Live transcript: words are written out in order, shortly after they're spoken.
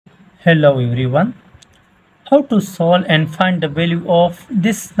Hello everyone. How to solve and find the value of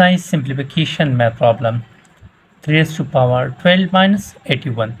this nice simplification math problem 3 raised to power 12 minus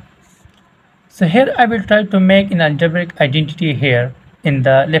 81. So here I will try to make an algebraic identity here in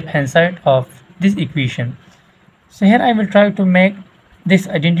the left hand side of this equation. So here I will try to make this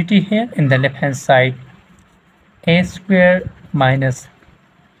identity here in the left hand side. A square minus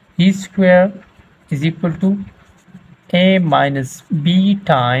b square is equal to a minus b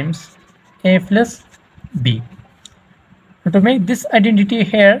times a plus b. So to make this identity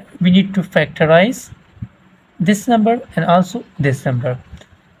here, we need to factorize this number and also this number.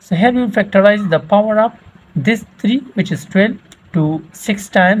 So here we will factorize the power of this 3, which is 12, to 6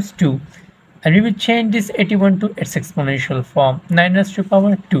 times 2, and we will change this 81 to its exponential form 9 raised to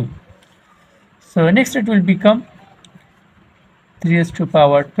power 2. So next it will become 3 raised to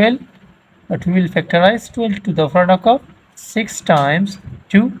power 12, but we will factorize 12 to the product of 6 times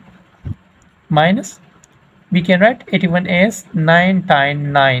 2 minus, we can write 81 as 9 times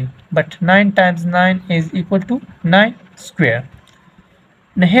 9, but 9 times 9 is equal to 9 square.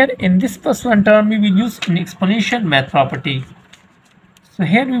 Now here in this first one term we will use an exponential math property. So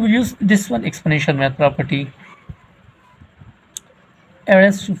here we will use this one exponential math property. A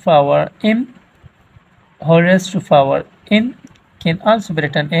raised to power m whole raised to power n can also be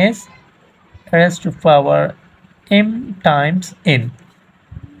written as a raised to power m times n.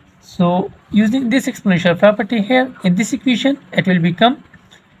 So using this exponential property here in this equation, it will become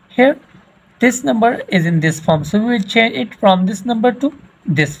here this number is in this form, so we will change it from this number to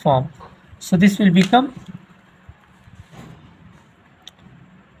this form. So this will become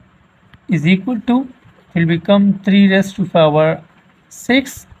is equal to, will become 3 raised to power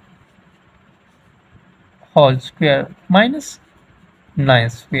 6 whole square minus 9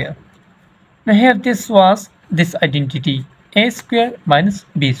 square. Now here this was this identity a square minus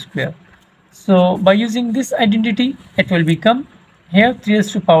b square. So by using this identity, it will become here 3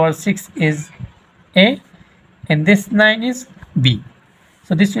 raised to power 6 is a and this 9 is b.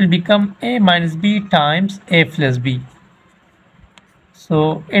 So this will become a minus b times a plus b.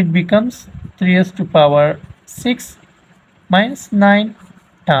 So it becomes 3 raised to power 6 minus 9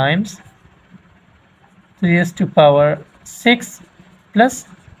 times 3 raised to power 6 plus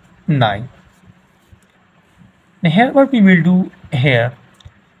 9. Now here what we will do here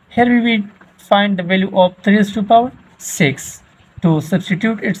we will find the value of 3 raised to power 6 to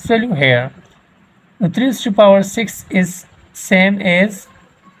substitute its value here. Now 3 raised to power 6 is same as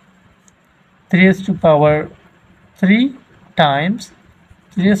 3 raised to power 3 times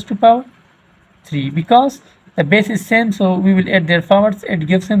 3 raised to power 3, because the base is same, so we will add their powers. It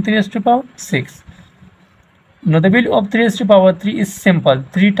gives them 3 raised to power 6. Now the value of 3 raised to power 3 is simple.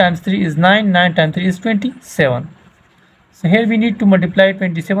 3 times 3 is 9, 9 times 3 is 27. So here we need to multiply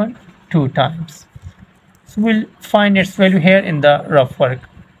 27 2 times. So we'll find its value here in the rough work.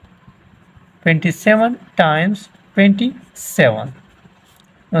 27 times 27.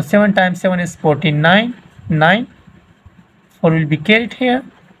 Now 7 times 7 is 49, 9. 4 will be carried here.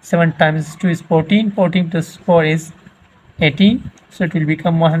 7 times 2 is 14, 14 plus 4 is 18. So it will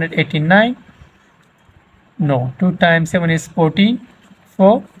become 189. No, 2 times 7 is 14,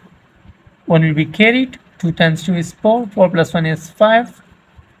 4. 1 will be carried. 2 times 2 is 4, 4 plus 1 is 5.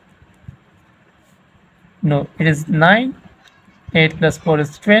 No, it is 9. 8 plus 4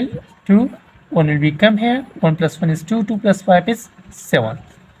 is 12. 2, 1 will become here. 1 plus 1 is 2, 2 plus 5 is 7.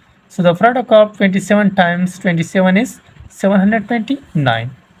 So the product of 27 times 27 is 729.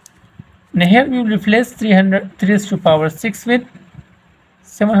 Now here we will replace 3 raised to power 6 with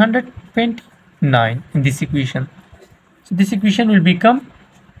 729 in this equation. So this equation will become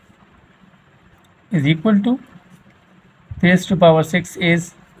is equal to 3 raised to power 6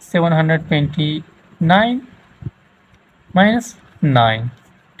 is 729 minus 9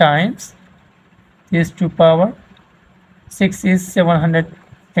 times 3 raised to power 6 is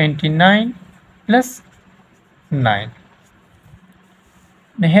 729 plus 9.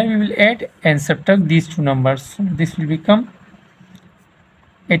 Now here we will add and subtract these two numbers. So this will become,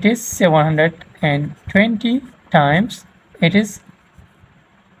 it is 720 times, it is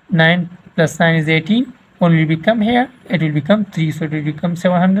 9 plus 9 is 18. 1 will become here, it will become 3, so it will become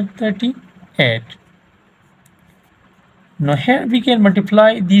 738. Now here we can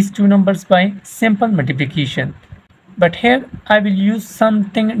multiply these two numbers by simple multiplication, but here I will use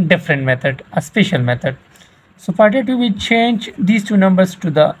something different method, a special method. So for that we will change these two numbers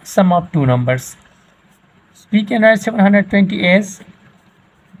to the sum of two numbers. So we can write 720 as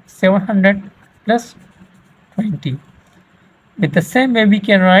 700 plus 20. With the same way we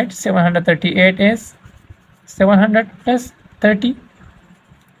can write 738 as 700 plus 30.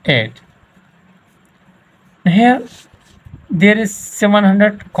 8. Here there is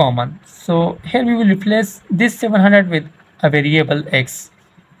 700 common, so here we will replace this 700 with a variable x.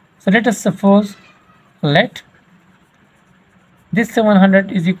 So let us suppose let this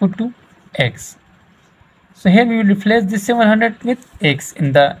 700 is equal to x. So here we will replace this 700 with x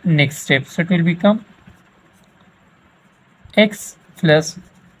in the next step. So it will become x plus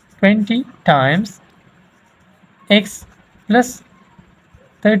 20 times x plus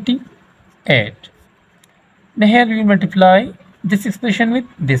 38. Now here we will multiply this expression with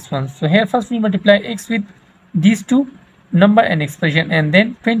this one. So here first we multiply x with these two number and expression, and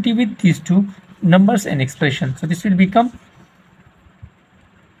then 20 with these two numbers and expression. So this will become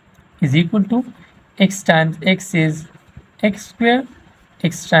is equal to x times x is x square,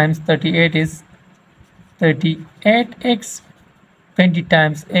 x times 38 is 38x, 20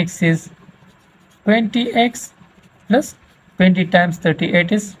 times x is 20x, plus 20 times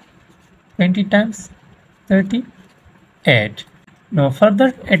 38 is 20 times 38. Now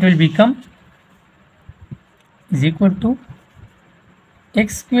further it will become is equal to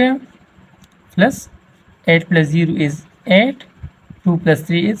x square plus 8 plus 0 is 8, 2 plus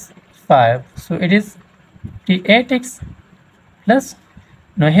 3 is 5. So it is 38x plus,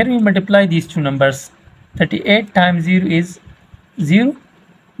 now here we multiply these two numbers. 38 times 0 is 0.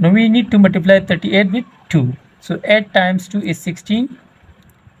 Now we need to multiply 38 with 2. So 8 times 2 is 16.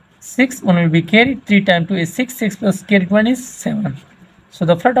 6, 1 will be carried. 3 times 2 is 6. 6 plus carried 1 is 7. So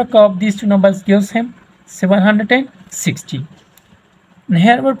the product of these two numbers gives him 760. And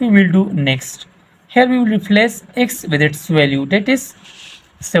here what we will do next. Here we will replace x with its value, that is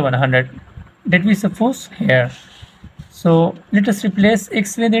 700, that we suppose here. So let us replace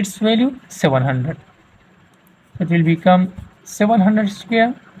x with its value 700. It will become 700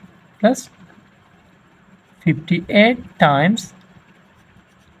 square plus 58 times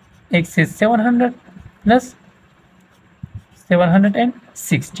x is 700 plus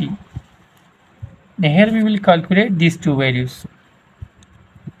 760. Now here we will calculate these two values.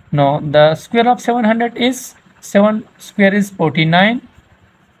 Now the square of 700 is 7 square is 49.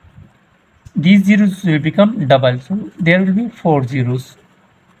 These zeros will become double, so there will be 4 zeros.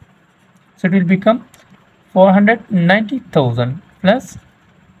 So it will become 490,000 plus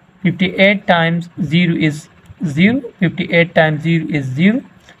 58 times 0 is 0. 58 times 0 is 0.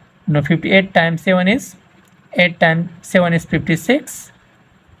 Now 58 times 7 is 8 times 7 is 56.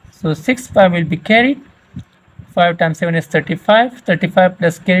 So 6 5 will be carried. 5 times 7 is 35. 35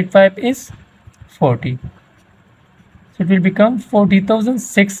 plus carried 5 is 40. So it will become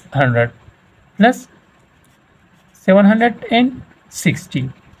 40,600 plus 760.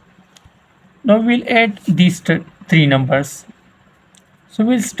 Now we will add these three numbers. So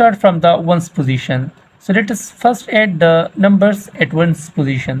we will start from the ones position. So let us first add the numbers at ones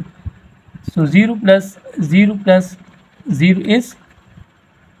position. So 0 plus 0 plus 0 is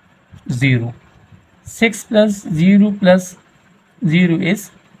 0. 6 plus 0 plus 0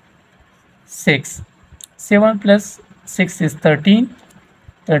 is 6. 7 plus 6 is 13.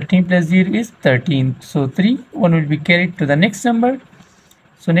 13 plus 0 is 13. So 3, 1 will be carried to the next number.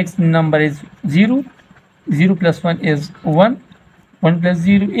 So next number is 0. 0 plus 1 is 1. 1 plus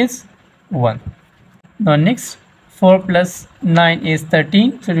 0 is 1. Now next 4 plus 9 is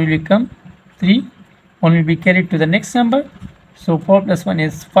 13. So it will become 3. 1 will be carried to the next number. So 4 plus 1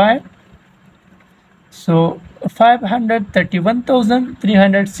 is 5. So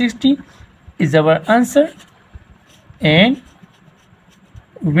 531,360 is our answer, and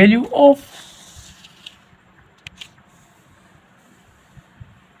value of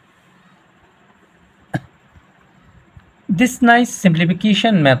this nice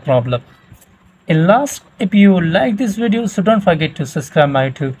simplification math problem. In last, if you like this video, so don't forget to subscribe my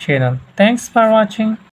YouTube channel. Thanks for watching.